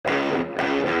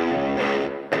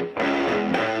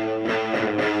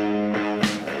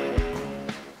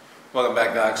Welcome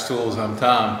back to Ox Tools. I'm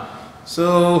Tom.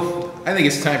 So I think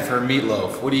it's time for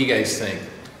Meatloaf. What do you guys think?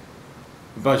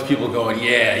 A bunch of people going,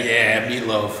 yeah,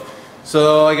 Meatloaf.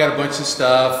 So I got a bunch of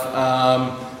stuff.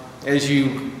 As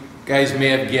you guys may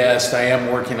have guessed, I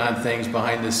am working on things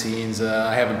behind the scenes.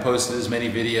 I haven't posted as many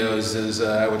videos as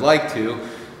I would like to,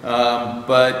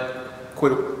 but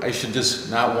I should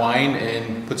just not whine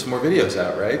and put some more videos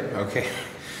out, right? Okay.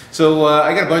 So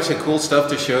I got a bunch of cool stuff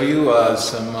to show you,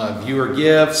 some viewer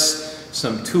gifts,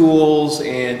 some tools,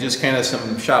 and just kind of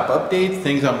some shop updates,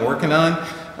 things I'm working on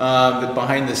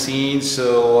behind the scenes,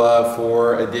 so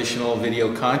for additional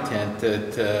video content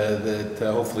that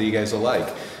hopefully you guys will like.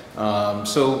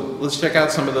 So let's check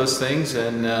out some of those things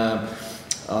and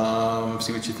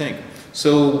see what you think.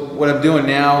 So what I'm doing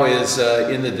now is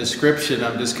in the description,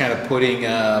 I'm just kind of putting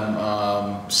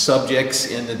subjects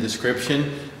in the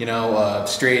description, you know,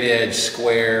 straight edge,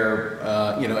 square,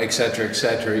 you know,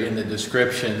 etc., in the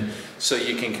description, so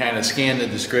you can kind of scan the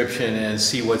description and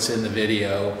see what's in the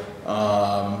video.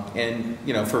 And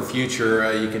you know, for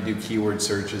future, you can do keyword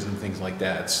searches and things like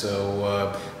that.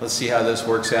 So let's see how this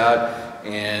works out.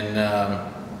 And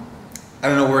I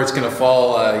don't know where it's going to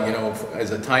fall, you know, as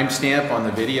a timestamp on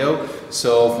the video.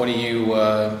 So if one of you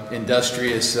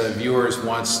industrious viewers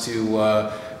wants to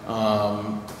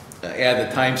add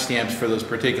the timestamps for those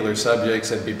particular subjects,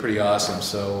 that'd be pretty awesome.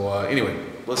 So anyway,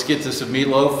 let's get to some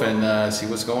Meatloaf and see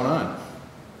what's going on.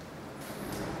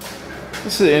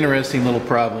 This is an interesting little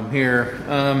problem here.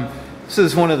 This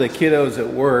is one of the kiddos at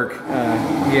work.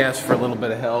 He asked for a little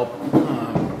bit of help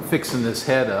fixing this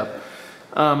head up.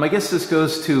 I guess this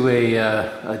goes to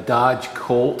a Dodge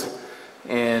Colt,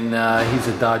 and he's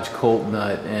a Dodge Colt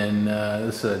nut, and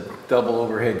this is a double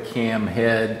overhead cam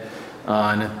head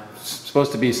on. It's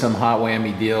supposed to be some hot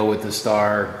whammy deal with the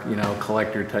star, you know,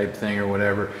 collector type thing or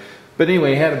whatever. But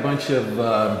anyway, had a bunch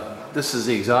of, this is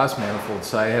the exhaust manifold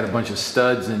side, had a bunch of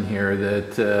studs in here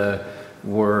that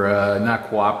were not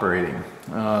cooperating.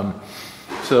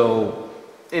 So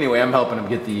anyway, I'm helping him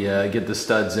get the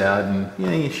studs out, and you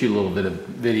know, you shoot a little bit of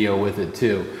video with it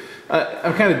too.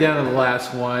 I'm kind of down to the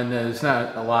last one. There's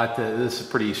not a lot to, this is a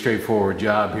pretty straightforward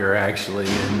job here actually,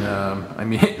 and I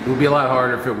mean, it would be a lot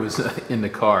harder if it was in the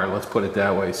car, let's put it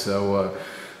that way. So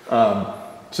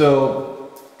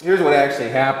so here's what actually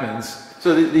happens.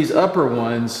 So these upper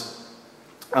ones,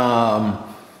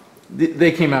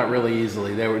 they came out really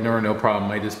easily. There were no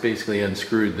problem. I just basically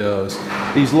unscrewed those.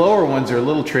 These lower ones are a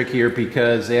little trickier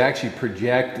because they actually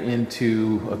project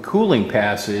into a cooling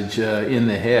passage in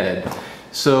the head.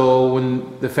 So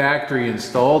when the factory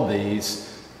installed these,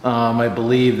 I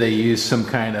believe they used some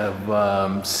kind of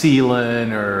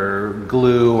sealant or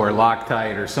glue or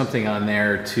Loctite or something on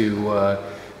there to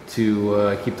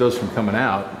keep those from coming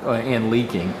out and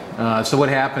leaking. So what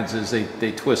happens is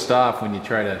they twist off when you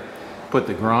try to put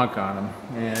the gronk on them,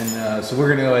 and so we're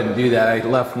going to go ahead and do that. I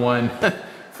left one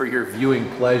for your viewing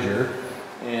pleasure,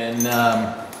 and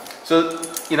so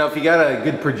you know, if you got a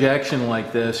good projection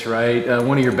like this, right?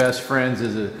 One of your best friends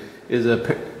is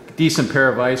a decent pair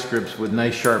of vice grips with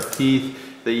nice sharp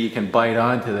teeth that you can bite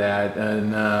onto that,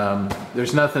 and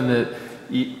there's nothing that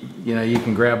you know you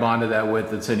can grab onto that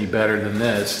with that's any better than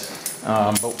this.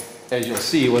 But as you'll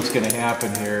see, what's going to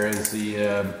happen here is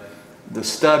the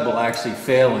stud will actually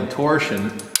fail in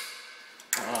torsion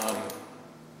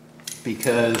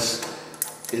because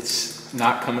it's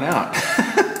not coming out.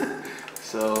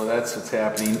 So that's what's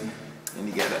happening, and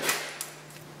you gotta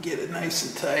get it nice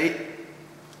and tight.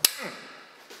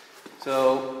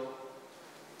 So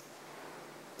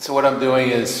what I'm doing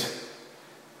is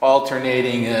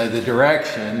alternating the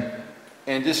direction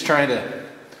and just trying to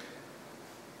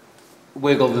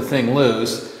wiggle the thing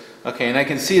loose. Okay, and I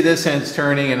can see this end's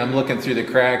turning, and I'm looking through the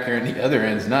crack here, and the other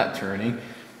end's not turning.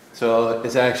 So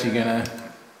it's actually gonna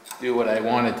do what I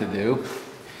want it to do.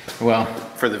 Well,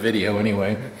 for the video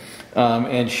anyway.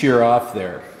 And shear off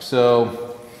there.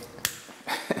 So,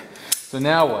 so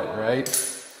now what, right?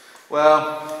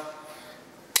 Well,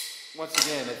 once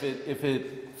again, if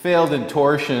it failed in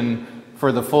torsion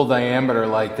for the full diameter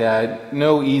like that,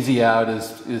 no easy out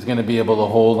is going to be able to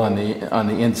hold on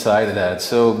the inside of that.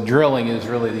 So drilling is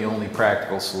really the only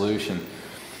practical solution.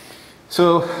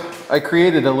 So I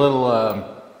created a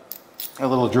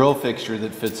little drill fixture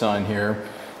that fits on here,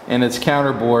 and it's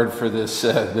counterboard for this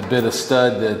the bit of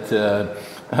stud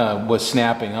that was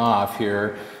snapping off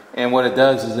here. And what it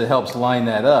does is it helps line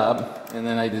that up, and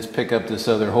then I just pick up this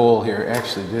other hole here.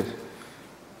 Actually,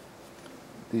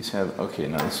 these have, okay,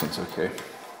 no, this one's okay.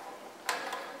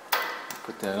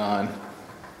 Put that on.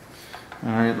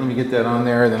 All right, let me get that on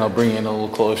there, then I'll bring it in a little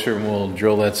closer and we'll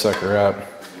drill that sucker out.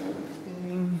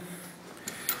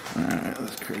 All right,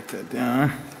 let's create that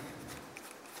down.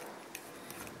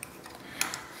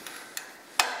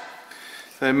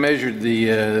 I measured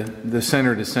the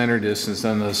center to center distance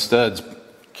on those studs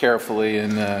carefully,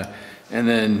 and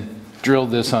then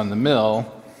drilled this on the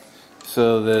mill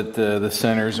so that the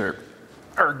centers are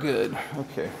good.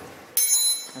 Okay.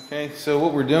 So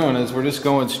what we're doing is we're just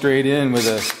going straight in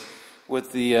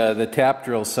with the tap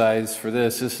drill size for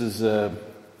this. This is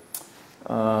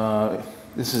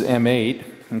M8.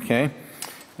 Okay,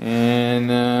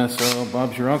 and so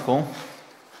Bob's your uncle.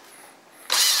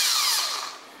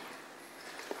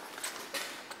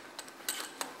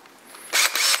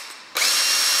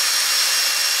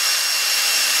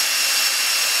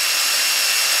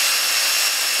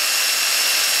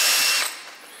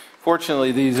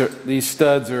 Fortunately, these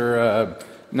studs are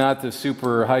not the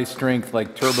super high strength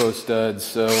like turbo studs,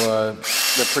 so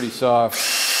they're pretty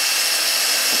soft.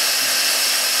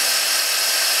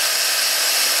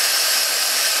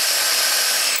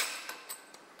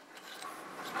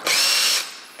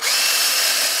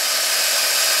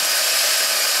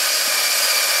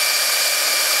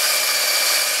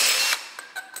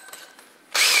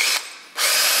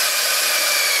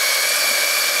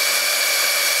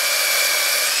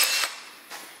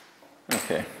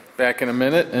 Okay, back in a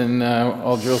minute, and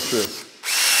I'll drill through.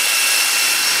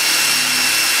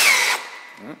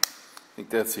 I think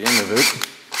that's the end of it.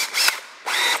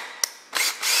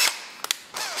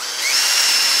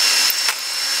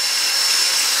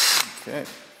 Okay,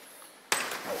 I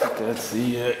think that's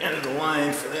the end of the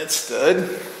line for that stud.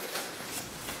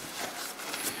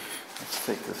 Let's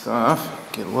take this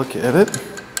off, get a look at it.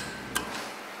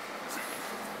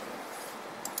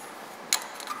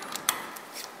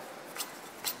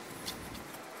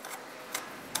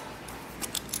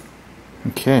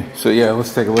 Okay, so yeah,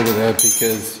 let's take a look at that,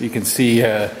 because you can see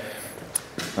how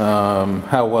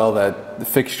well the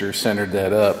fixture centered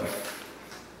that up.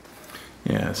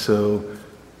 Yeah, so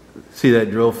see that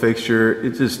drill fixture?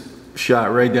 It just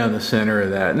shot right down the center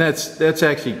of that, and that's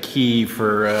actually key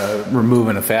for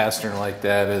removing a fastener like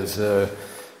that, is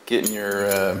getting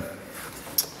your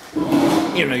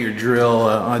your drill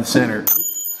on center.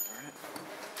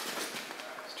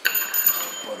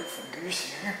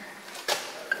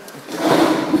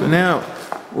 So now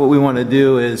what we want to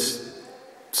do is,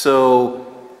 so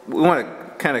we want to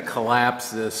kind of collapse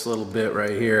this a little bit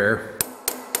right here,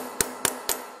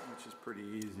 which is pretty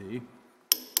easy.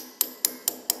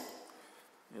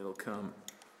 It'll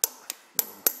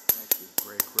actually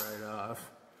break right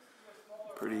off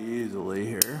pretty easily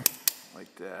here,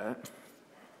 like that.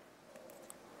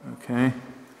 Okay.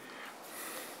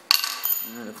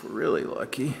 And then if we're really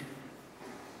lucky,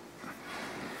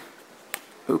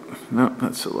 no,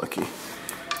 not so lucky.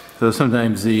 So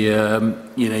sometimes the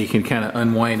you can kind of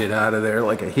unwind it out of there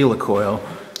like a helicoil.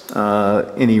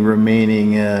 Any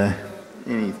remaining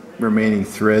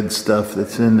thread stuff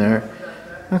that's in there.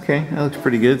 Okay, that looks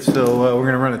pretty good. So we're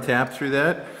gonna run a tap through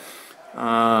that.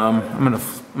 I'm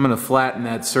gonna flatten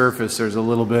that surface. There's a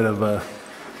little bit of a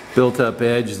built-up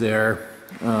edge there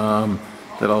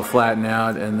that I'll flatten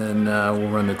out, and then we'll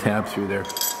run the tap through there.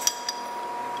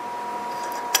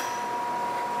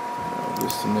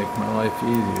 Just to make my life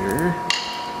easier.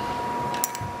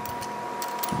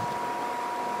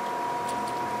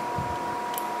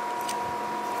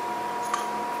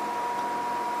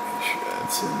 Make sure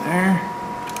that's in there.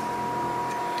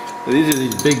 So these are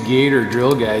these big gator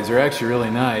drill guides. They're actually really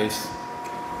nice.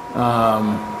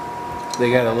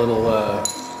 They got a little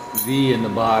V in the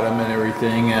bottom and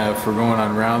everything for going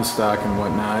on round stock and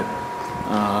whatnot.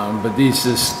 But these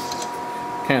just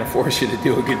kind of force you to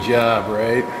do a good job,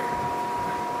 right?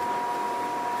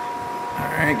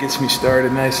 Alright, gets me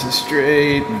started nice and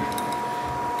straight and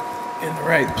in the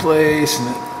right place, and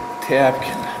the tap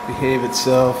can behave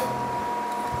itself.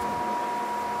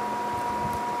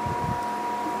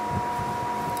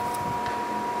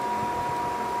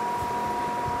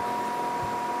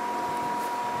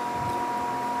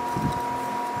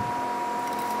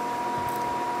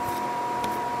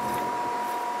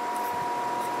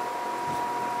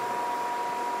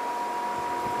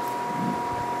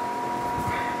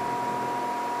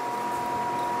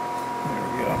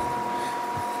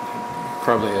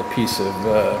 Probably a piece of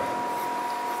the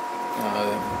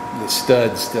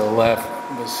stud still left,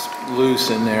 was loose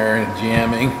in there and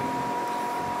jamming.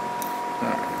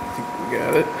 Alright, I think we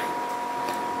got it.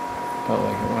 Felt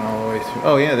like it went all the way through.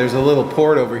 Oh yeah, there's a little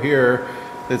port over here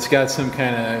that's got some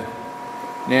kind of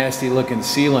nasty looking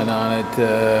sealant on it.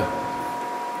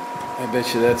 I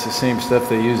bet you that's the same stuff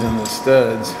they use on the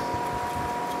studs.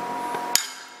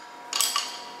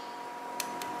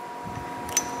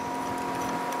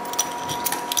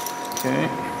 Okay.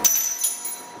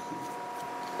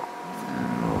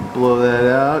 blow that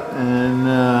out, and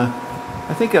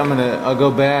I think I'll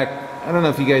go back. I don't know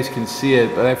if you guys can see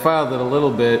it, but I filed it a little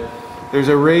bit. There's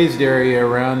a raised area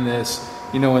around this.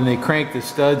 You know, when they cranked the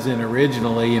studs in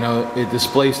originally, you know, it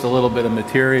displaced a little bit of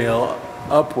material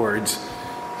upwards.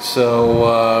 So,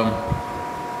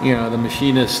 you know, the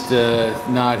machinist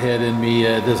knothead in me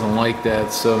doesn't like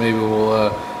that, so maybe we'll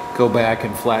go back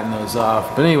and flatten those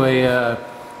off. But anyway, I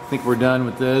think we're done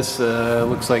with this.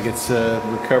 Looks like it's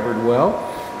recovered well.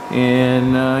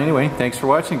 And anyway, thanks for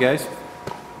watching, guys.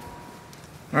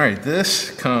 All right, this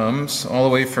comes all the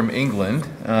way from England,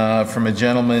 from a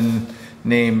gentleman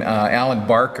named Alan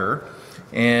Barker,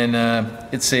 and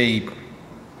it's a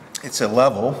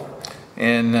level,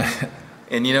 and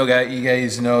you know, you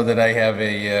guys know that I have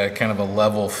a kind of a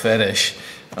level fetish,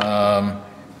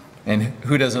 and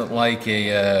who doesn't like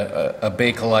a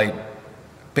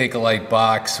Bakelite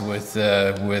box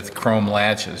with chrome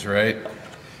latches, right?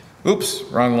 Oops,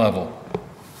 wrong level.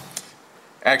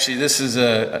 Actually, this is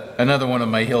another one of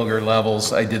my Hilger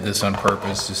levels. I did this on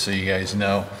purpose, just so you guys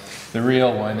know. The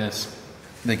real one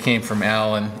that came from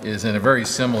Alan is in a very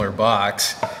similar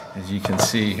box, as you can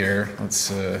see here.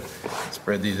 Let's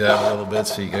spread these out a little bit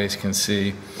so you guys can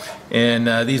see. And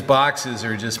these boxes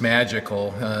are just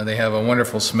magical. They have a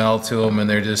wonderful smell to them, and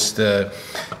they're just,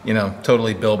 you know,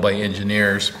 totally built by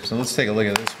engineers. So let's take a look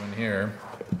at this one here.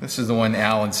 This is the one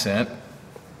Alan sent.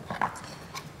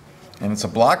 And it's a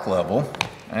block level.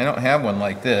 I don't have one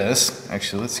like this.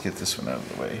 Actually, let's get this one out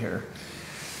of the way here.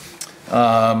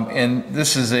 And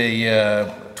this is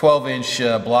a 12-inch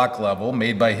block level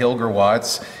made by Hilger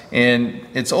Watts, and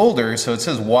it's older, so it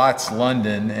says Watts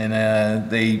London, and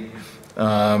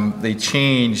they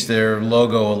changed their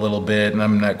logo a little bit, and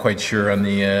I'm not quite sure on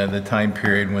the time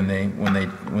period when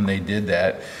they did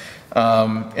that.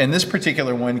 And this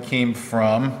particular one came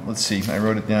from, let's see, I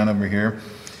wrote it down over here,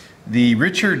 the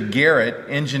Richard Garrett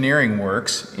Engineering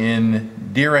Works in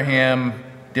Dereham,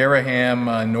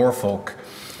 Norfolk.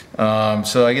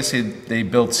 So I guess they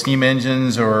built steam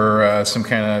engines or some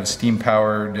kind of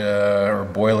steam-powered or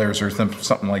boilers or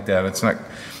something like that. It's not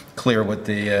clear what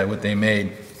they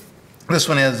made. This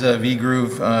one has a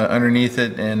V-groove underneath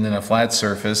it and then a flat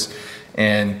surface.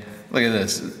 And look at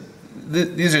this.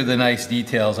 These are the nice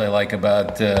details I like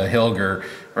about Hilger,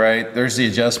 right? There's the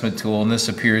adjustment tool, and this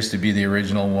appears to be the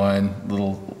original one.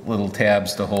 Little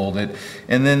tabs to hold it,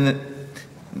 and then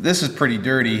this is pretty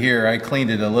dirty here. I cleaned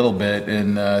it a little bit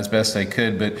and as best I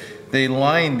could, but they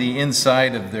lined the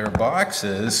inside of their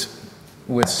boxes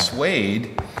with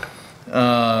suede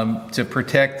to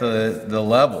protect the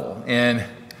level, and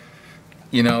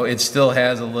you know, it still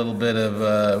has a little bit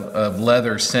of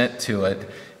leather scent to it,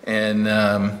 and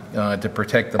to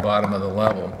protect the bottom of the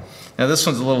level. Now this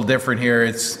one's a little different here.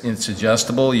 It's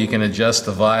adjustable. You can adjust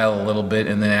the vial a little bit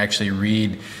and then actually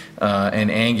read an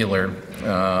angular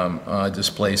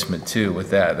displacement too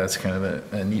with that. That's kind of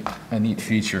a neat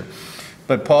feature.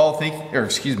 But Paul,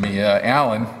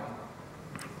 Alan,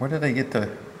 where did I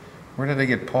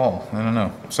get Paul? I don't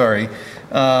know. Sorry.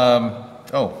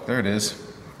 Oh, there it is.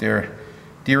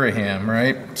 Dereham,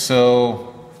 right?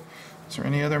 So, is there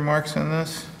any other marks on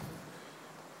this?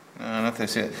 Not that I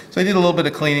see it. So I did a little bit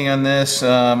of cleaning on this.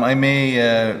 I may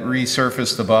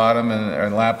resurface the bottom or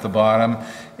lap the bottom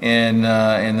and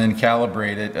then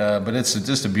calibrate it. But it's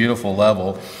just a beautiful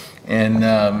level. And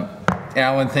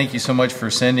Alan, thank you so much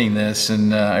for sending this,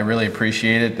 and I really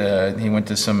appreciate it. He went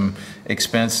to some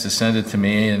expense to send it to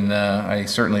me, and I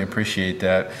certainly appreciate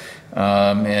that.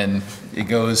 And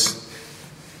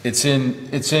it's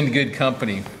in good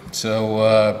company.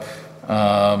 So.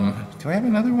 Do I have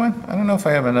another one? I don't know if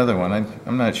I have another one.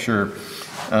 I'm not sure.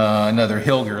 Another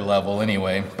Hilger level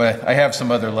anyway, but I have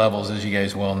some other levels, as you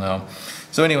guys well know.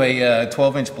 So anyway,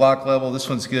 12-inch block level. This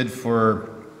one's good for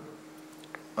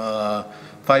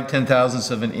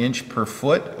 5/10,000ths of an inch per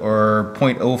foot, or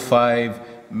 0.05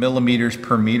 millimeters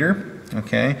per meter.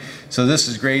 Okay, so this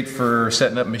is great for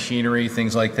setting up machinery,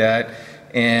 things like that.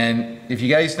 And if you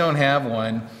guys don't have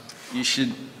one,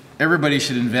 everybody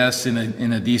should invest in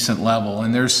a decent level,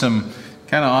 and there's some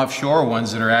kind of offshore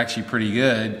ones that are actually pretty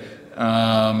good.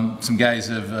 Some guys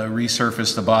have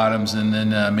resurfaced the bottoms and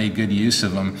then made good use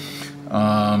of them.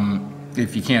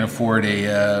 If you can't afford a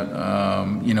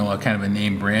kind of a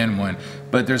name brand one,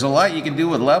 but there's a lot you can do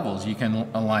with levels. You can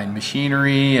align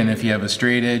machinery, and if you have a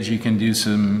straight edge, you can do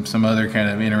some other kind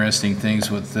of interesting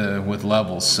things with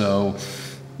levels. So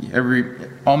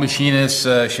all machinists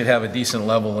should have a decent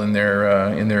level in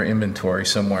their inventory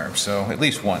somewhere, so at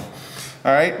least one.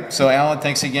 All right, so Alan,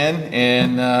 thanks again,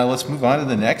 and let's move on to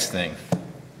the next thing.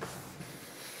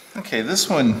 Okay, this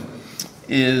one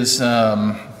is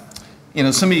You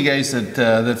know, some of you guys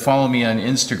that follow me on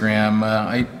Instagram,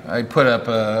 I put up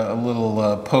a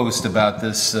little post about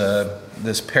this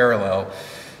this parallel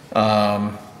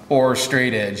or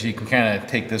straight edge. You can kind of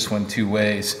take this one two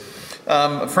ways.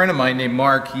 A friend of mine named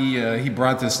Mark, he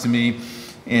brought this to me,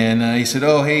 and he said,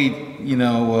 "Oh, hey, you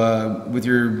know, with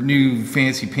your new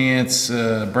fancy pants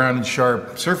Brown and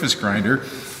Sharp surface grinder,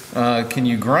 can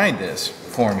you grind this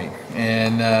for me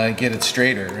and get it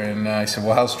straighter?" And I said,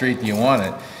 "Well, how straight do you want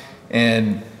it?"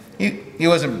 And he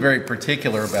wasn't very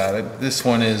particular about it. This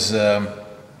one is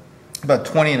about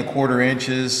 20¼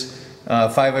 inches,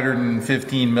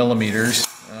 515 millimeters,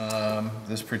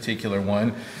 this particular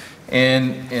one.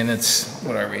 And it's,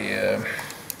 what are we,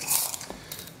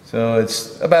 so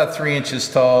it's about 3 inches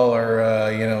tall,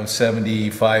 or you know,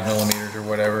 75 millimeters or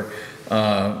whatever,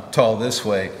 tall this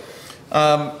way.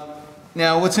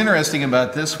 Now, what's interesting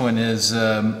about this one is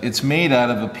it's made out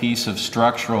of a piece of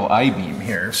structural I-beam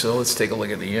here. So let's take a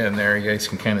look at the end there. You guys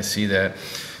can kind of see that.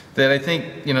 That I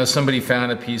think, you know, somebody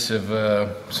found a piece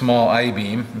of small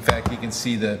I-beam. In fact, you can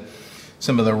see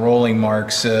some of the rolling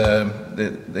marks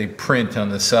that they print on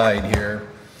the side here.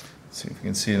 Let's see if you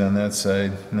can see it on that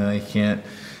side. No, you can't.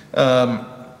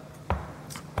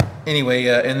 Anyway,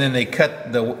 and then they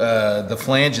cut the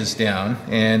flanges down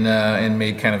and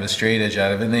made kind of a straight edge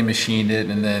out of it. And they machined it,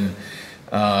 and then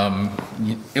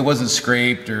it wasn't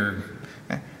scraped, or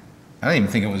I don't even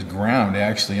think it was ground.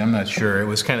 Actually, I'm not sure. It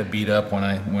was kind of beat up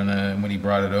when he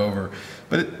brought it over.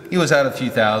 But he was out a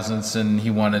few thousandths, and he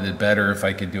wanted it better if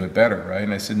I could do it better, right?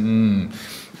 And I said,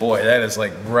 boy, that is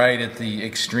like right at the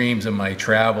extremes of my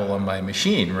travel on my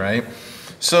machine, right?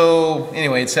 So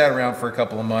anyway, it sat around for a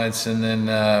couple of months, and then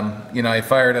you know, I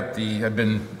fired up I've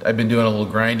been doing a little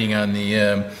grinding on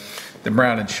the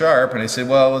Brown and Sharp, and I said,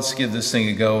 well, let's give this thing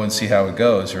a go and see how it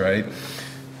goes, right?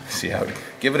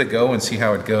 Give it a go and see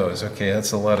how it goes. Okay,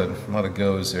 that's a lot of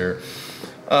goes there.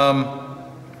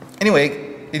 Anyway,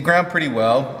 it ground pretty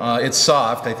well. It's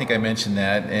soft. I think I mentioned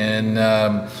that, and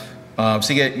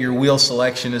so your wheel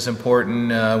selection is important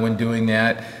when doing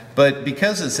that. But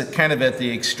because it's kind of at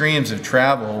the extremes of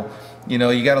travel, you know,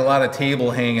 you got a lot of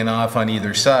table hanging off on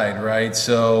either side, right?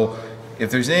 So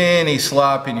if there's any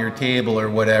slop in your table or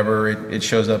whatever, it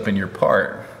shows up in your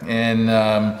part. And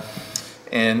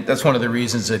that's one of the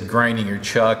reasons that grinding your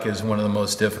chuck is one of the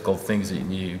most difficult things that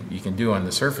you can do on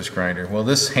the surface grinder. Well,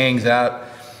 this hangs out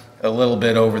a little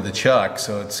bit over the chuck,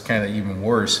 so it's kind of even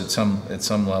worse at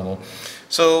some level.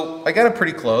 So I got it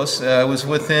pretty close. I was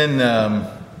within,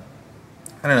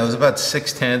 I don't know, it was about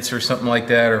 6/10 or something like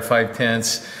that, or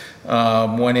 5/10.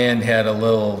 One end had a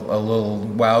little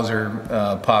wowzer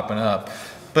popping up.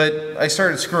 But I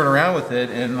started screwing around with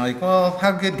it, and like, well,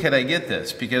 how good could I get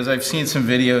this? Because I've seen some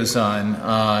videos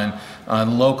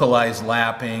on localized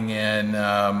lapping,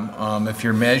 and if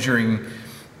your measuring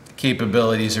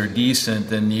capabilities are decent,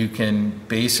 then you can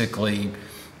basically,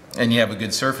 and you have a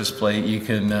good surface plate, you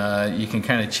can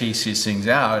kind of chase these things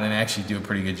out and actually do a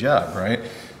pretty good job, right?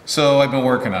 So I've been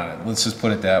working on it. Let's just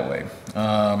put it that way.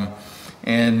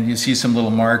 And you see some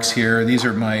little marks here. These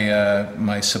are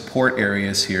my support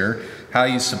areas here. How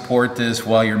you support this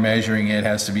while you're measuring it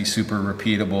has to be super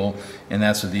repeatable, and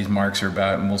that's what these marks are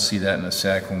about, and we'll see that in a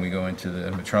sec when we go into the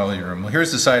metrology room. Well,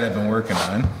 here's the side I've been working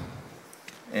on,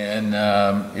 and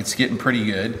it's getting pretty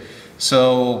good.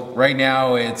 So right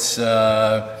now it's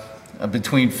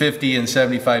between 50 and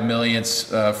 75 millionths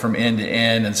from end to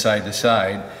end and side to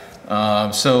side.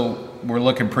 So we're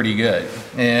looking pretty good.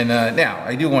 And now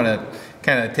I do want to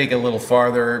kind of take it a little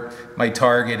farther. My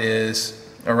target is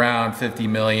around 50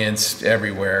 millionths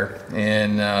everywhere,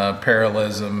 and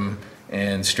parallelism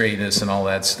and straightness and all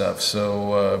that stuff.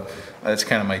 So that's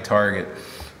kind of my target.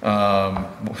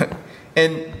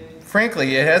 And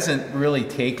frankly, it hasn't really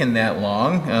taken that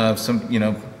long.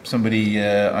 Somebody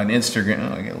on Instagram,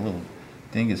 oh, I got a little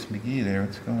Dingus McGee there.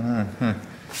 What's going on? Huh.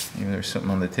 Maybe there's something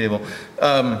on the table.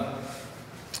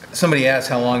 Somebody asked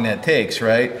how long that takes,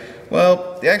 right?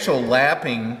 Well, the actual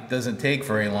lapping doesn't take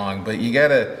very long, but you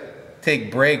gotta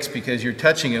take breaks because you're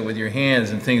touching it with your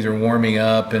hands and things are warming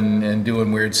up and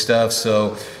doing weird stuff.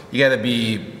 So you gotta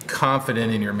be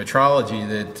confident in your metrology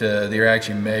that you're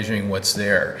actually measuring what's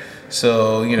there.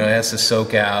 So, you know, it has to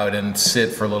soak out and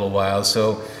sit for a little while.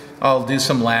 So I'll do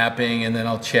some lapping, and then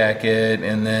I'll check it,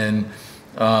 and then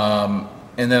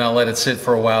I'll let it sit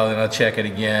for a while, and I'll check it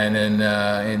again, and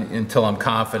until I'm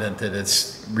confident that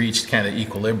it's reached kind of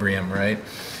equilibrium, right?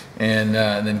 And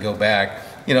then go back.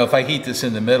 You know, if I heat this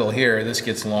in the middle here, this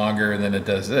gets longer than it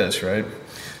does this, right?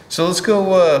 So let's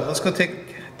go take.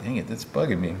 God dang it, that's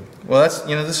bugging me. Well, that's,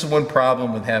 you know, this is one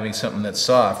problem with having something that's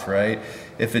soft, right?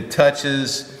 If it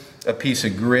touches a piece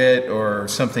of grit or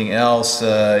something else,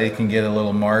 it can get a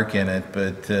little mark in it,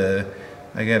 but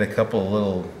I got a couple of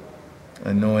little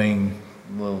annoying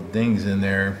little dings in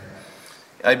there.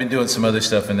 I've been doing some other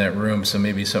stuff in that room, so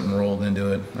maybe something rolled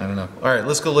into it. I don't know. All right,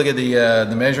 let's go look at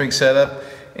the measuring setup,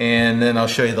 and then I'll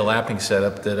show you the lapping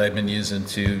setup that I've been using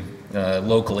to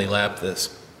locally lap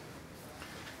this.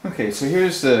 Okay, so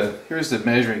here's the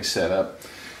measuring setup,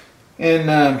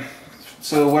 and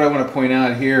so what I want to point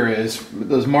out here is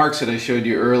those marks that I showed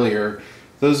you earlier.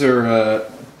 Those are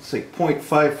it's like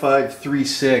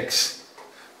 0.5536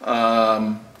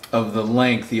 of the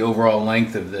length, the overall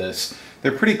length of this.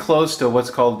 They're pretty close to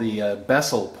what's called the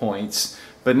Bessel points,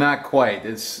 but not quite.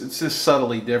 It's just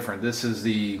subtly different. This is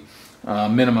the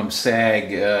minimum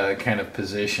sag kind of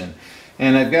position,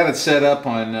 and I've got it set up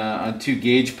on 2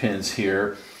 gauge pins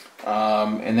here,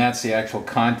 and that's the actual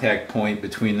contact point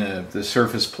between the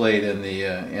surface plate and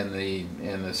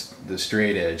the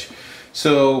straight edge.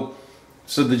 So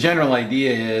the general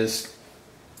idea is,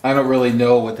 I don't really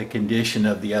know what the condition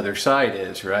of the other side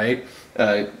is, right?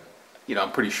 You know,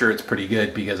 I'm pretty sure it's pretty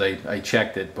good because I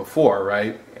checked it before,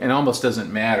 right? It almost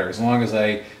doesn't matter as long as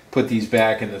I put these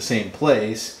back in the same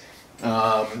place.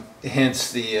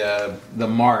 Hence the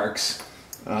marks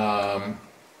on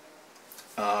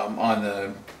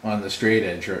the straight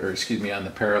edge, or excuse me, on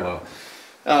the parallel.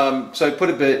 So I put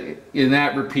a bit in,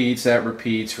 that repeats,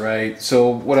 right? So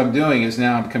what I'm doing is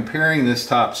now I'm comparing this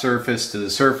top surface to the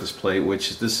surface plate,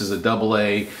 which this is a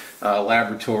AA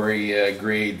laboratory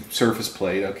grade surface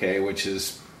plate, okay, which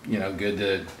is, you know, good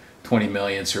to 20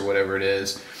 millionths or whatever it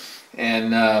is.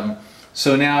 And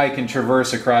so now I can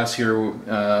traverse across here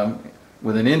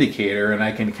with an indicator, and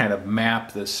I can kind of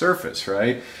map this surface,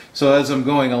 right? So as I'm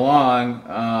going along,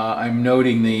 I'm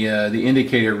noting the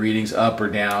indicator readings up or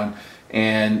down,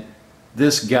 and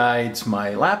this guides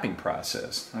my lapping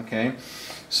process, okay?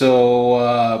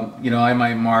 So, you know, I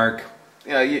might mark,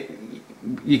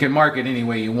 you can mark it any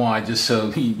way you want, just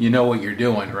so you know what you're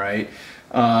doing, right?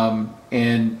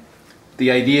 And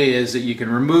the idea is that you can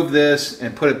remove this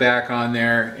and put it back on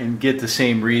there and get the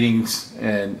same readings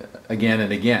and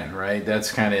again, right?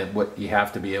 That's kind of what you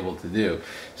have to be able to do.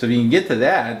 So if you can get to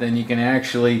that, then you can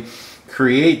actually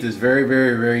create this very,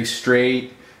 very, very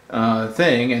straight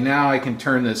thing, and now I can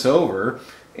turn this over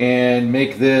and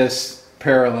make this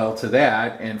parallel to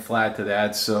that and flat to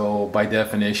that, so by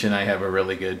definition I have a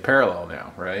really good parallel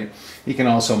now, right? You can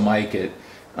also mic it,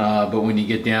 but when you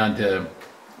get down to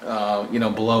you know,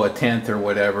 below 1/10 or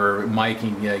whatever,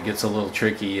 miking gets a little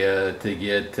tricky to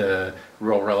get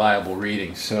real reliable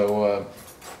readings. So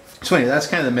anyway, that's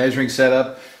kind of the measuring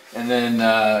setup, and then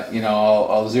you know,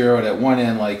 I'll zero it at one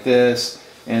end like this,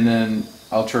 and then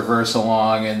I'll traverse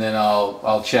along, and then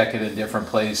I'll check it in different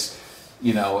place,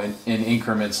 you know, in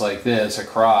increments like this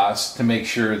across to make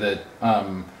sure that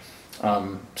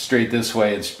straight this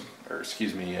way, or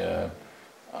excuse me,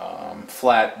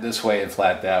 flat this way and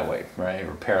flat that way, right,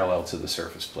 or parallel to the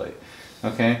surface plate.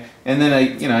 Okay, and then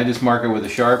I just mark it with a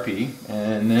Sharpie,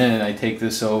 and then I take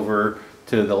this over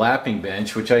to the lapping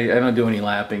bench, which I don't do any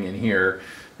lapping in here.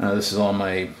 This is all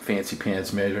my fancy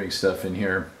pants measuring stuff in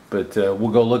here, but we'll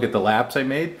go look at the laps I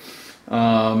made.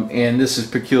 And this is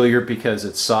peculiar because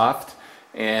it's soft,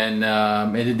 and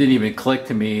it didn't even click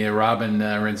to me. Robin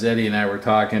Renzetti and I were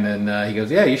talking, and he goes,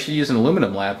 "Yeah, you should use an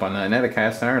aluminum lap on that, not a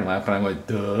cast iron lap." And I went,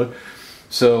 "Duh."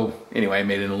 So anyway, I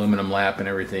made an aluminum lap, and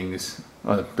everything's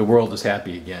the world is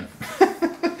happy again.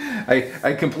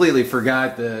 I completely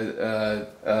forgot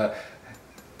that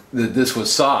this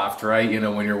was soft, right? You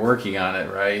know, when you're working on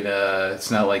it, right? It's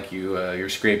not like you're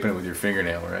scraping it with your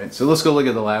fingernail, right? So let's go look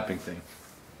at the lapping thing.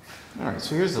 All right,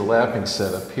 so here's the lapping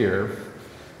setup here.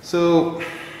 So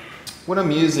what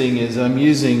I'm using is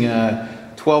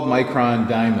 12 micron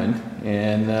diamond,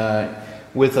 and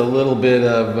with a little bit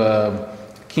of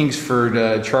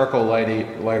Kingsford charcoal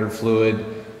lighter fluid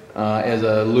as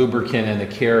a lubricant and a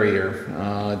carrier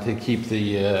to keep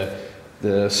the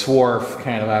swarf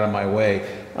kind of out of my way.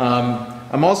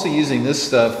 I'm also using this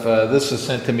stuff. This was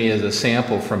sent to me as a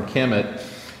sample from Kemet,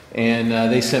 and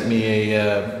they sent me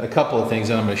a couple of things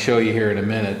that I'm going to show you here in a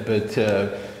minute. But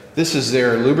this is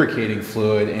their lubricating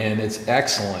fluid, and it's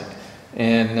excellent.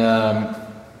 And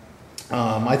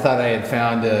I thought I had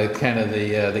found kind of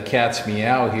the cat's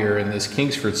meow here in this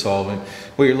Kingsford solvent.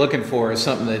 What you're looking for is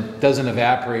something that doesn't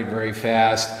evaporate very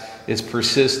fast, is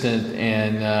persistent,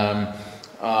 and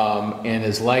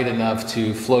is light enough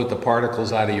to float the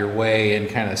particles out of your way and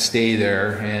kind of stay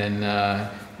there and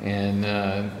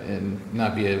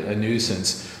not be a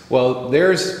nuisance. Well,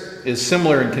 theirs is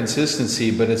similar in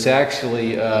consistency, but it's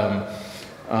actually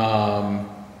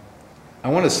I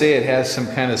want to say it has some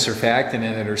kind of surfactant in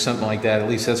it or something like that. At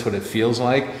least that's what it feels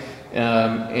like. The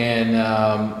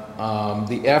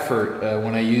effort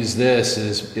when I use this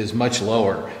is much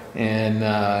lower.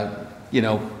 And you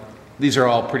know, these are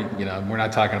all pretty, you know, we're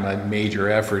not talking about major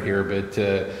effort here, but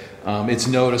it's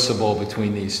noticeable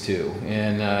between these two.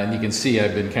 And you can see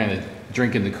I've been kind of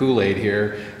drinking the Kool-Aid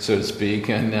here, so to speak,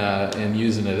 and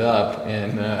using it up.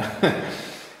 And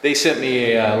they sent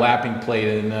me a lapping plate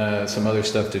and some other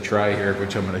stuff to try here,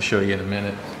 which I'm going to show you in a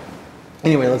minute.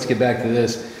 Anyway, let's get back to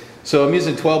this. So I'm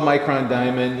using 12 micron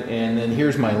diamond, and then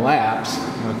here's my laps,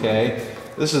 okay?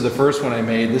 This is the first one I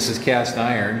made. This is cast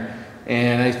iron.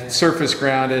 And I surface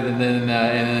grounded and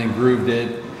then grooved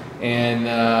it. And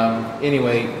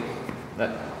anyway,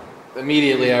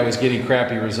 immediately I was getting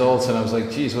crappy results, and I was like,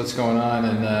 geez, what's going on?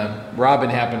 And Robin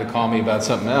happened to call me about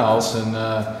something else, and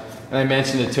I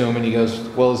mentioned it to him, and he goes,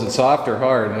 well, is it soft or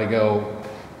hard? And I go,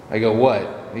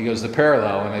 what? He goes, the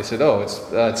parallel. And I said, oh,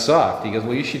 it's soft. He goes,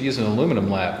 well, you should use an aluminum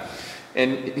lap.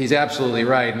 And he's absolutely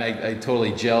right, and I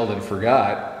totally gelled and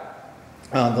forgot.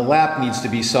 The lap needs to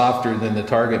be softer than the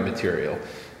target material.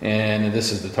 And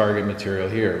this is the target material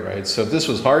here, right? So if this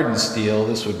was hardened steel,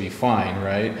 this would be fine,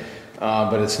 right?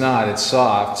 But it's not, it's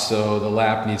soft, so the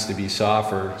lap needs to be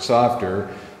softer,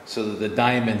 so that the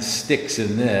diamond sticks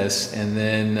in this, and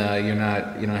then you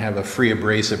don't have a free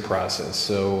abrasive process.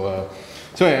 So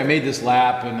anyway, I made this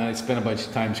lap, and I spent a bunch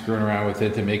of time screwing around with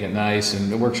it to make it nice,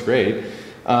 and it works great.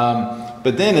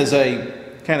 But then as I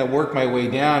kind of work my way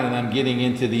down, and I'm getting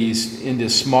into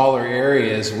smaller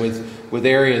areas with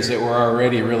areas that were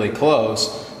already really close,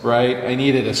 right? I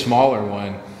needed a smaller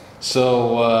one.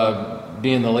 So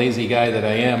being the lazy guy that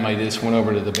I am, I just went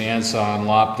over to the bandsaw and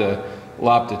lopped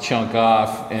a chunk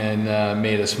off and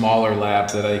made a smaller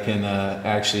lap that I can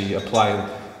actually apply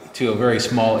to a very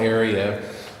small area.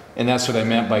 And that's what I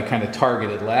meant by kind of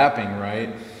targeted lapping,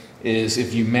 right? Is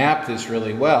if you map this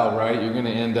really well, right, you're going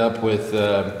to end up with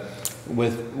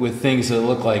things that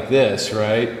look like this,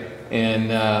 right? And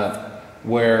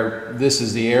where this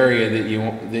is the area that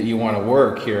you want to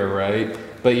work here, right?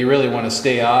 But you really want to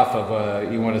stay off of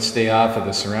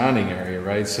the surrounding area,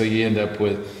 right? So you end up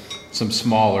with some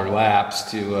smaller laps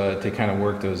to kind of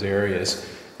work those areas,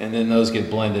 and then those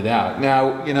get blended out.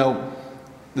 Now, you know,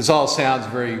 this all sounds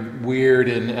very weird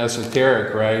and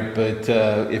esoteric, right? But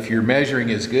if your measuring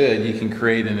is good, you can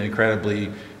create an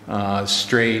incredibly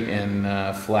straight and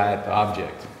flat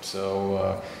object.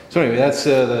 So anyway, that's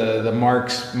the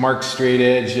Mark's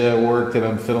Straightedge work that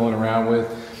I'm fiddling around with.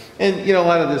 And you know, a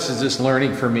lot of this is just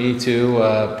learning for me too,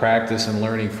 practice and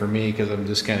learning for me, because I'm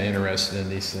just kind of interested in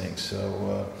these things.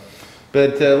 So,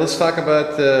 but let's talk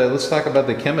about the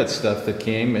Kemet stuff that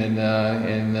came in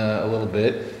a little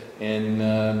bit,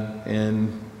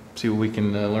 and see what we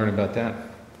can learn about that.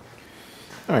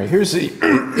 All right, here's the.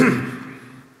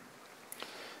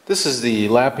 This is the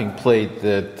lapping plate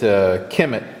that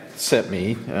Kemet sent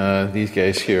me. These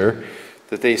guys here,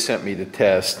 that they sent me to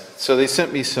test. So they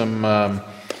sent me some.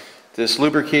 This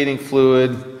lubricating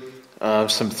fluid,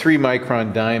 some 3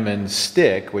 micron diamond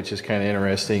stick, which is kind of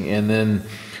interesting, and then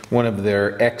one of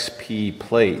their XP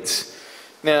plates.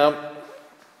 Now,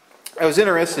 I was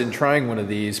interested in trying one of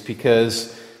these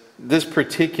because this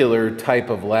particular type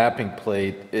of lapping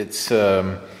plate, it's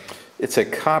a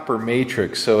copper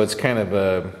matrix, so it's kind of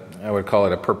I would call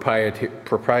it a proprietary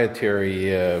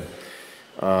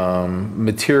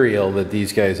material that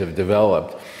these guys have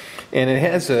developed. And it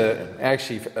has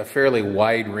actually a fairly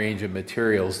wide range of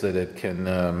materials that it can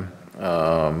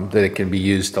be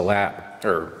used to lap,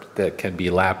 or that can be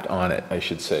lapped on it, I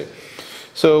should say.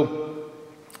 So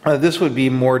this would be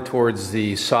more towards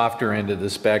the softer end of the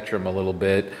spectrum a little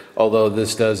bit, although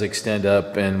this does extend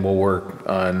up and will work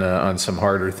on some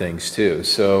harder things too.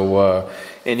 So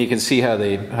and you can see how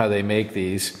they make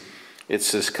these.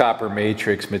 It's this copper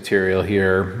matrix material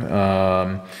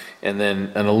here. And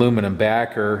then an aluminum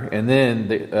backer, and then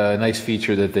the nice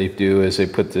feature that they do is they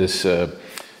put this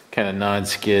kind of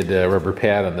non-skid rubber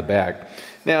pad on the back.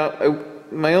 Now,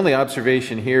 my only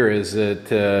observation here is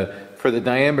that for the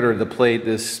diameter of the plate,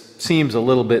 this seems a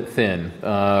little bit thin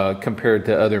compared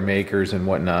to other makers and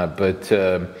whatnot, but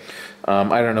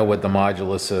I don't know what the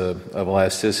modulus of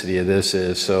elasticity of this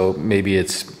is, so maybe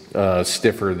it's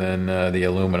stiffer than the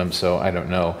aluminum, so I don't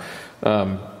know.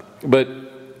 But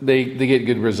they get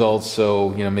good results,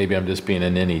 so you know, maybe I'm just being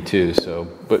a ninny too. So,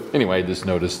 but anyway, I just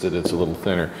noticed that it's a little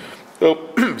thinner. Oh,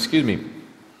 excuse me.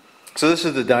 So this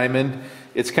is the diamond.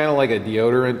 It's kind of like a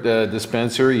deodorant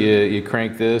dispenser. You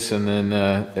crank this, and then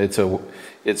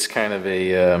it's kind of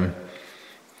a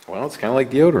well, it's kind of like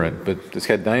deodorant, but it's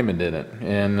got diamond in it,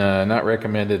 and not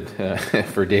recommended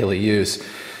for daily use.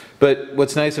 But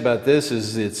what's nice about this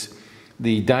is it's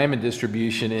the diamond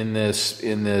distribution in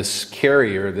this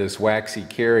carrier, this waxy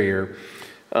carrier,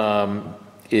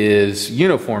 is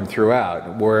uniform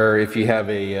throughout. Where if you have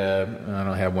a, I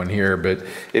don't have one here, but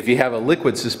if you have a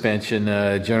liquid suspension,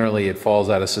 generally it falls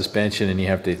out of suspension and you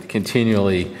have to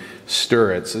continually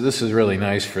stir it. So this is really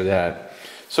nice for that.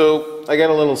 So I got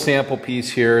a little sample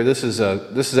piece here. This is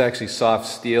actually soft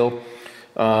steel,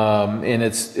 and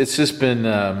it's just been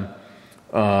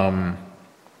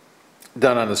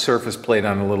done on the surface plate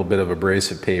on a little bit of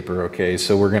abrasive paper. Okay,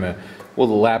 so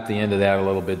we'll lap the end of that a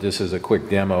little bit just as a quick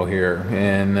demo here,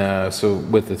 and so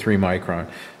with the 3 micron.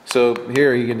 So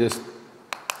here you can just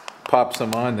pop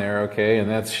some on there, okay, and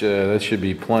that should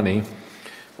be plenty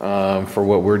for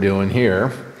what we're doing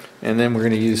here. And then we're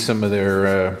going to use some of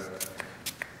their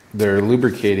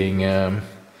lubricating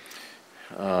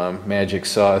magic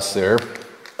sauce there.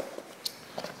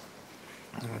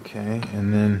 Okay,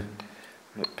 and then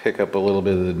pick up a little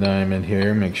bit of the diamond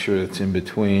here, make sure it's in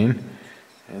between,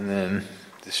 and then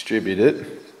distribute it.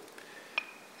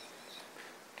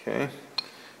 Okay,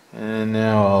 and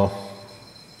now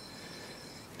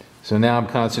I'm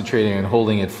concentrating on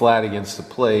holding it flat against the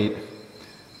plate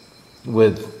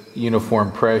with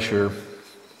uniform pressure,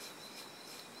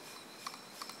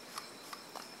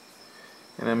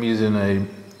 and I'm using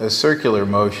a circular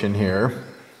motion here.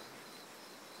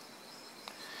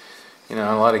 You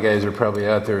know, a lot of guys are probably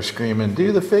out there screaming,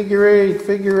 do the figure eight,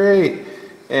 figure eight.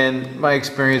 And my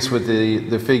experience with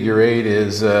the figure eight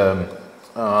is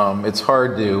it's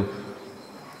hard to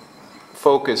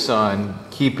focus on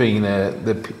keeping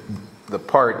the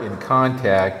part in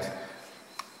contact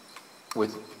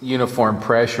with uniform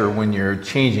pressure when you're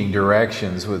changing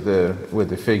directions with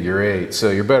the figure eight.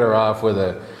 So you're better off with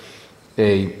a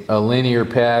linear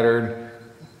pattern.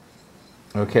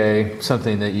 Okay,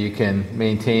 something that you can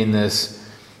maintain this,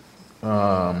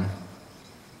 the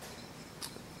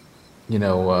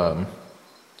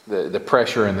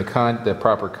pressure and the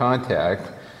proper contact.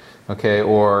 Okay,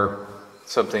 or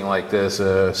something like this,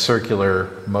 a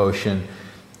circular motion,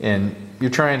 and you're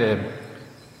trying to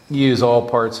use all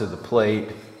parts of the plate,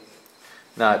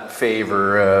 not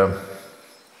favor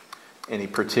any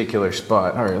particular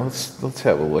spot. All right, let's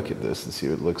have a look at this and see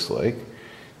what it looks like.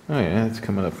 Oh yeah, it's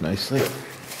coming up nicely.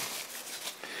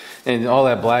 And all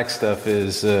that black stuff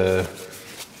is the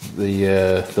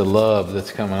love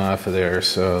that's coming off of there.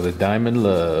 So the diamond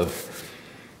love.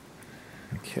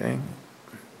 Okay.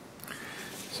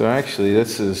 So actually,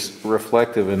 this is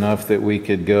reflective enough that we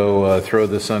could go throw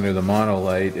this under the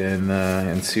monolight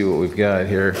and see what we've got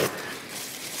here.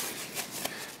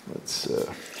 Let's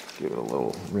give it a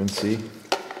little rinsey.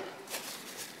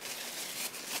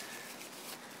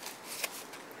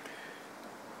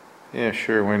 Yeah,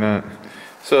 sure, why not?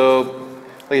 So,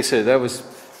 like I said,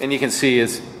 and you can see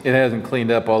it hasn't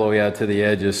cleaned up all the way out to the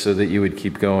edges so that you would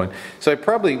keep going. So I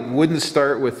probably wouldn't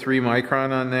start with 3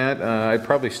 micron on that. I'd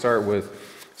probably start with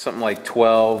something like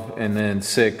 12, and then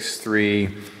 6, 3,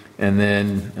 and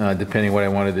then depending what I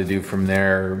wanted to do from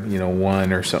there,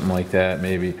 1 or something like that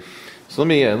maybe. So let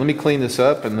me clean this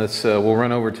up, and we'll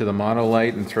run over to the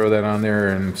monolight and throw that on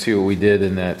there and see what we did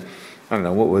in that. I don't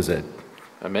know, what was it?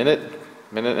 A minute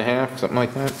and a half, something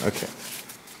like that. Okay.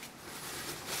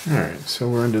 All right, so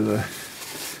we're under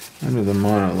the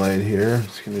monolight here.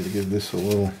 Just going to give this a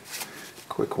little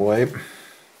quick wipe,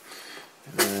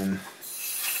 and then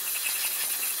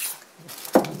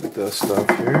the dust off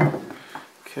here.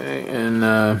 Okay, and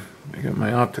I got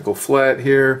my optical flat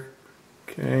here.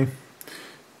 Okay.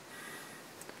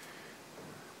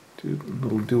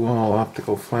 Little dual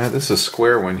optical flat. This is a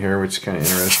square one here, which is kind of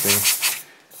interesting.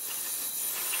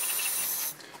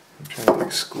 I'm trying to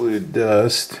exclude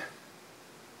dust.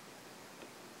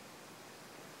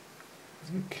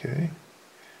 Okay.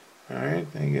 Alright,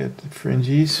 I got the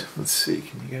fringes. Let's see,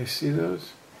 can you guys see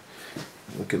those?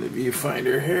 Look at the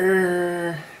viewfinder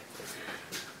here.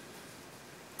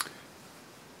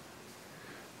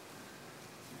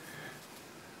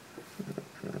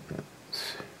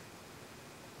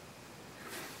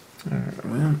 Alright,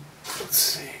 well, let's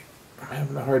see. I'm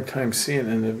having a hard time seeing it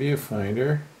in the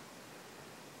viewfinder.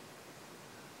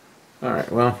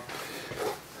 Alright, well,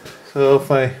 so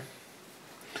if I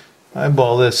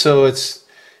eyeball this, so it's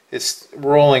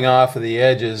rolling off of the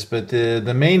edges, but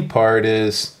the main part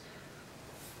is,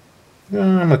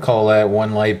 I'm going to call that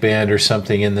one light band or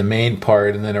something in the main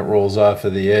part, and then it rolls off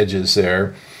of the edges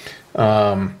there,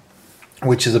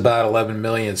 which is about 11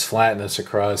 millionths flatness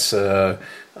across the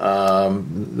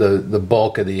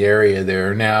bulk of the area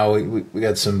there. Now we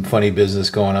got some funny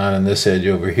business going on this edge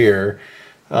over here.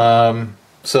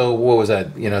 So what was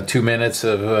that? 2 minutes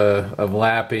of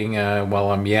lapping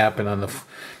while I'm yapping on the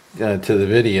to the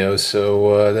video.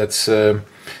 So that's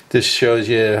this shows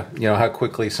you how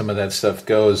quickly some of that stuff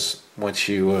goes once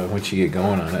you get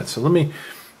going on it. So let me.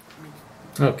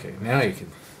 Okay, now I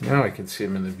can see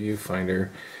them in the viewfinder.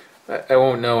 I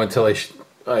won't know until that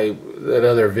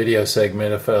other video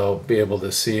segment if I'll be able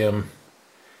to see them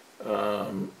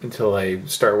until I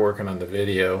start working on the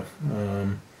video.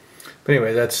 But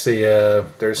anyway, that's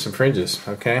there's some fringes,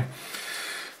 okay?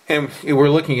 And we're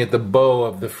looking at the bow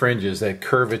of the fringes, that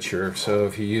curvature. So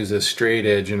if you use a straight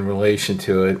edge in relation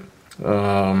to it,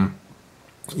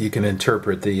 you can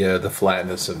interpret the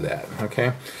flatness of that,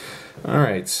 okay? All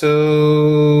right,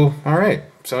 so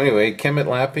anyway, Kemet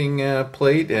Lapping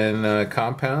plate and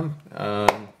compound.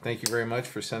 Thank you very much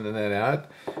for sending that out,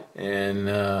 and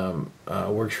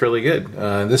works really good.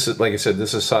 This is, like I said,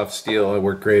 this is soft steel. It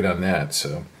worked great on that.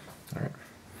 So, all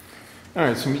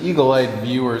right. Some eagle-eyed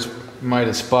viewers might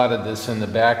have spotted this in the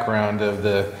background of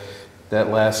that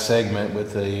last segment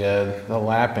with the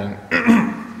lapping.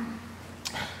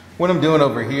 What I'm doing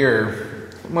over here,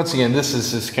 once again, this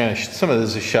is just kind of some of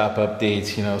this is shop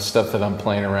updates, stuff that I'm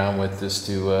playing around with just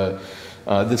to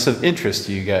that's of interest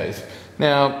to you guys.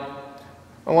 Now,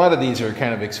 a lot of these are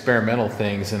kind of experimental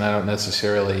things, and I don't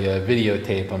necessarily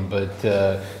videotape them, but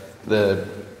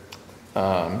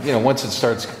once it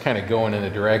starts kind of going in a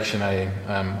direction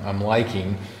I'm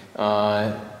liking,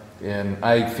 and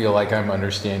I feel like I'm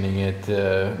understanding it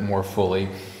more fully,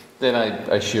 then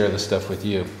I share the stuff with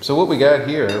you. So what we got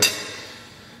here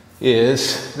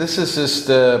is, this is just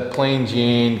plain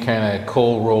Jane kind of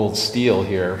cold rolled steel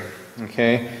here,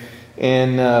 okay?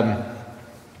 And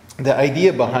the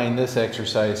idea behind this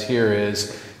exercise here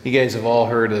is, you guys have all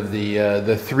heard of the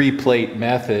 3-plate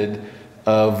method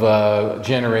of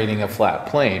generating a flat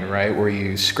plane, right? Where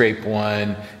you scrape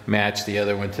one, match the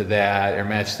other one to that, or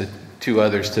match the 2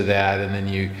 others to that, and then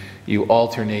you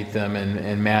alternate them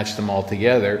and match them all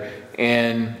together,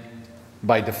 and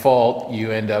by default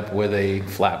you end up with a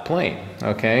flat plane,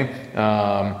 okay?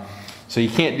 So you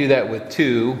can't do that with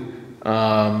 2,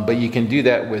 but you can do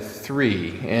that with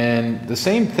 3. And the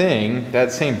same thing,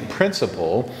 that same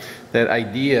principle, that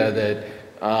idea that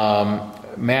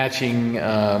matching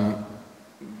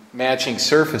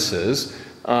surfaces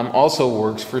also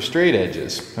works for straight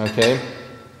edges, okay?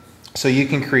 So you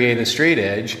can create a straight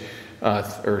edge,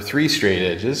 or 3 straight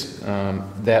edges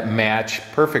that match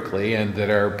perfectly and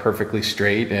that are perfectly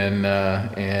straight and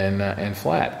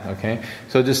flat, okay?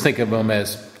 So just think of them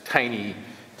as tiny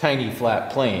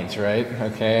flat planes, right?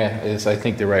 Okay, is I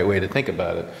think the right way to think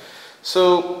about it.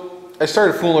 So I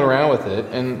started fooling around with it,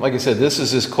 and like I said, this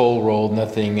is just cold rolled,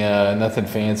 nothing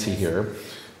fancy here.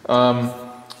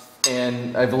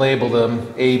 And I've labeled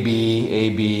them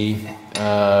AB,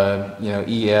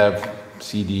 EF,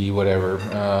 CD, whatever,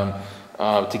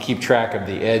 to keep track of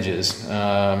the edges.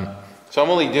 So I'm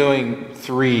only doing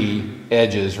 3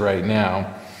 edges right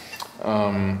now,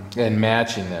 and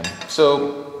matching them.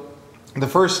 So the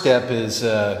first step is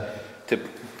to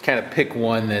kind of pick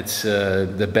one that's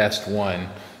the best one.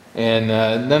 And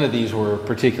none of these were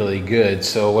particularly good,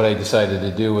 so what I decided to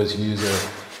do was use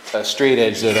a straight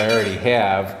edge that I already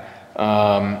have,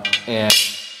 and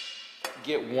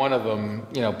get one of them,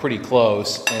 pretty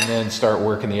close, and then start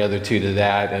working the other 2 to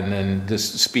that, and then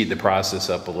just speed the process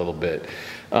up a little bit.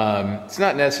 It's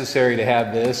not necessary to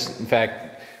have this. In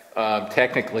fact,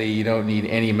 technically you don't need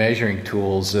any measuring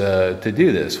tools to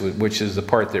do this, which is the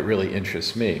part that really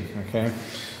interests me, okay?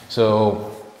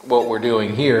 So what we're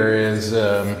doing here is,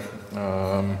 we're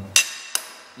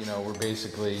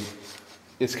basically,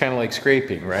 it's kind of like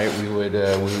scraping, right?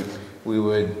 We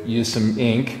would use some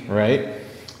ink, right?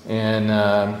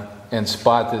 And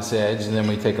spot this edge, and then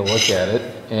we take a look at it,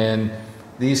 and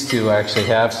these 2 actually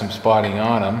have some spotting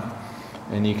on them,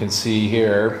 and you can see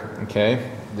here, okay,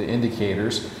 the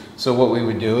indicators. So what we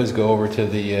would do is go over to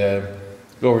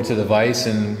the vise,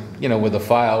 and with a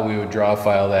file we would draw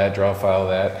file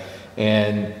that,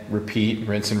 and repeat,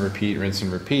 rinse and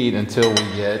repeat until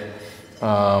we get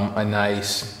a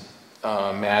nice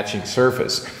matching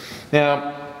surface.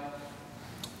 Now,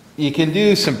 you can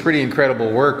do some pretty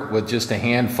incredible work with just a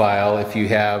hand file if you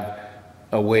have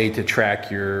a way to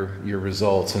track your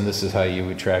results, and this is how you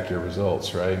would track your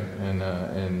results, right?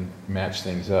 And match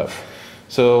things up.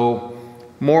 So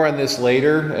more on this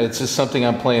later. It's just something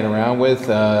I'm playing around with.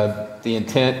 The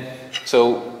intent,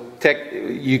 so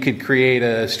you could create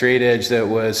a straight edge that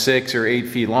was 6 or 8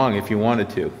 feet long if you wanted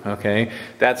to, okay?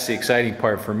 That's the exciting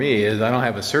part for me, is I don't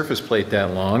have a surface plate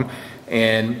that long,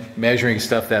 and measuring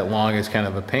stuff that long is kind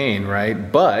of a pain,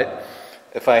 right? But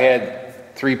if I had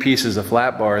 3 pieces of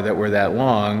flat bar that were that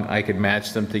long, I could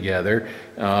match them together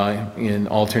in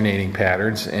alternating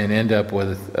patterns and end up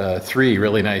with 3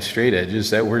 really nice straight edges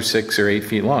that were 6 or 8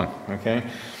 feet long, okay?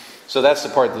 So that's the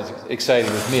part that's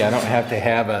exciting with me. I don't have to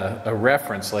have a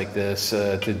reference like this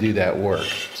to do that work.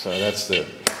 So that's the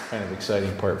kind of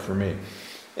exciting part for me.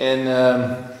 And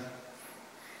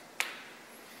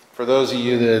for those of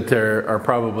you that are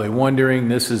probably wondering,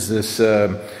 this is this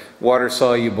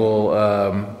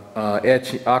water-soluble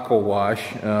etch aqua wash.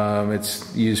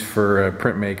 It's used for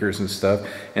printmakers and stuff,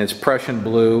 and it's Prussian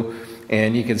blue,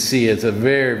 and you can see it's a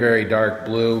very, very dark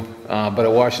blue, but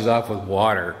it washes off with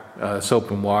water,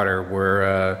 soap and water,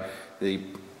 where the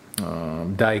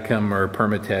Dicom or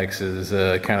Permatex is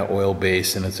kind of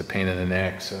oil-based, and it's a pain in the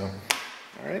neck. So,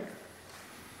 all right.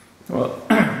 Well,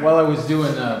 while I was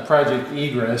doing Project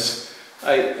Egress,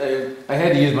 I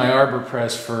had to use my arbor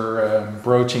press for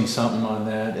broaching something on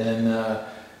that, and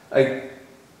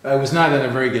I was not in a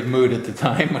very good mood at the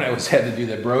time when I had to do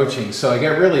the broaching, so I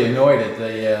got really annoyed at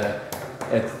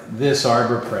this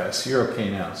arbor press. You're okay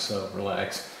now, so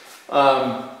relax.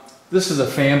 This is a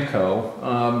Famco,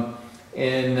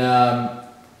 and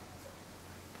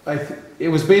it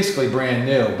was basically brand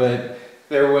new, but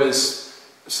there was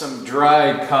some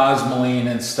dried cosmoline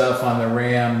and stuff on the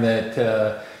ram that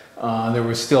there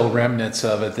was still remnants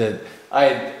of it that I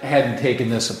hadn't taken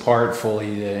this apart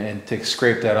fully to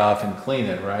scrape that off and clean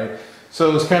it, right? So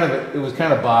it was kind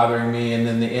of bothering me, and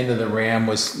then the end of the ram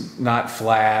was not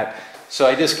flat, so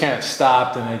I just kind of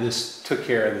stopped and I just took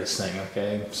care of this thing,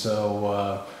 okay?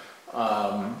 So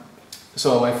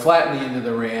so I flattened the end of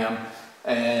the ram,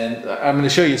 and I'm going to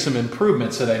show you some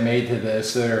improvements that I made to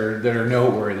this that are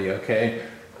noteworthy, okay?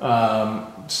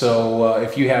 So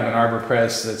if you have an arbor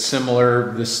press that's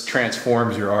similar, this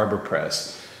transforms your arbor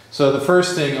press. So the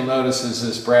first thing you'll notice is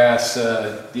this brass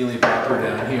dealy bopper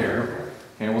down here,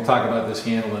 and we'll talk about this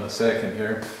handle in a second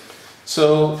here.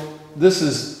 So this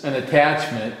is an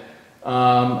attachment,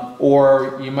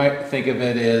 or you might think of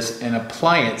it as an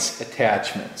appliance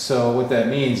attachment. So what that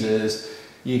means is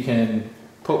you can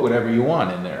put whatever you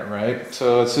want in there, right?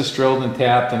 So it's just drilled and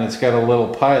tapped, and it's got a little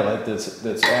pilot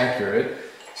that's accurate.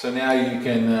 So now you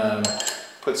can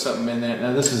put something in there.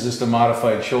 Now this is just a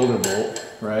modified shoulder bolt,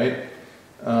 right?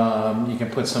 You can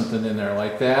put something in there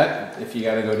like that if you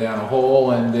got to go down a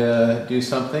hole and do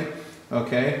something,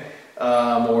 okay?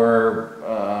 Or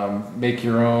make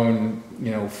your own,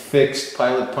 fixed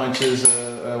pilot punches,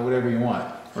 whatever you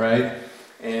want, right?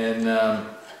 And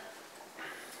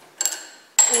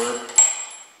or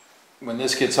when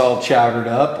this gets all chowdered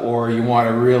up, or you want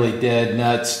a really dead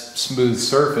nuts smooth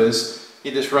surface,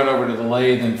 you just run over to the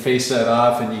lathe and face that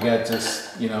off, and you got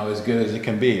just as good as it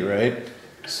can be, right?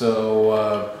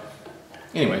 So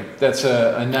anyway, that's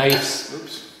a nice.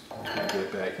 Oops, can't get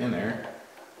it back in there.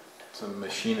 Some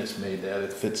machinist made that;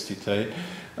 it fits too tight,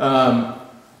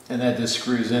 and that just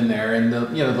screws in there. And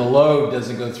the load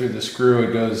doesn't go through the screw;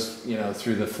 it goes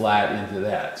through the flat into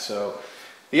that. So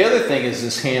the other thing is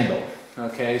this handle.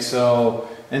 Okay, so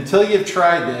until you've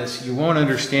tried this, you won't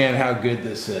understand how good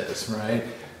this is, right?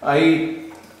 I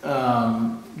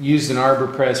used an arbor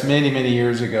press many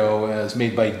years ago. It was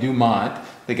made by Dumont,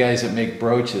 the guys that make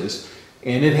brooches,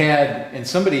 and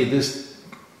somebody had just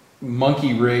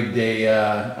monkey rigged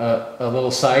a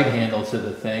little side handle to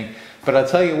the thing. But I'll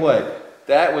tell you what,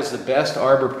 that was the best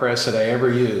arbor press that I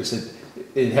ever used.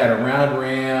 It had a round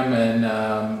ram,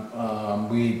 and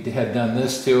we had done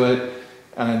this to it.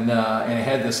 And it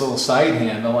had this little side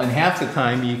handle, and half the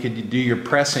time you could do your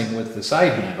pressing with the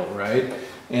side handle, right?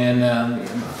 And I'm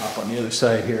gonna hop on the other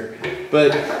side here.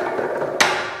 But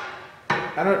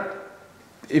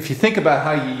if you think about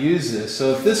how you use this,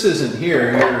 so if this isn't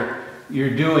here,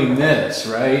 you're doing this,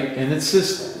 right? And it's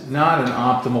just not an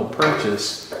optimal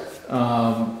purchase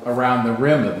around the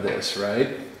rim of this,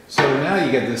 right? So now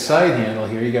you got the side handle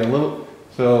here, you got a little,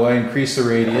 so I increase the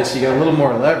radius, you got a little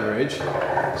more leverage,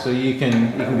 so you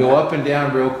can go up and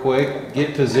down real quick,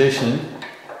 get positioned,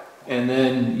 and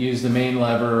then use the main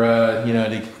lever,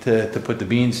 to put the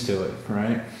beans to it,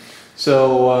 right?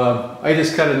 So I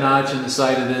just cut a notch in the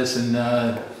side of this, and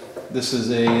this is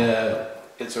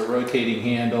it's a rotating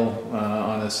handle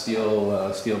on a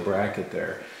steel bracket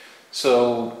there.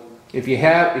 So if you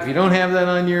don't have that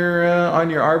on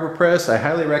your arbor press, I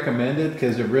highly recommend it,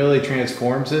 because it really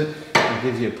transforms it and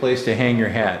gives you a place to hang your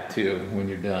hat too when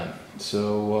you're done.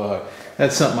 So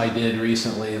that's something I did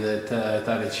recently that I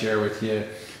thought I'd share with you,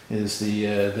 is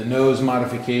the nose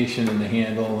modification and the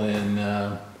handle,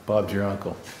 and Bob's your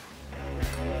uncle.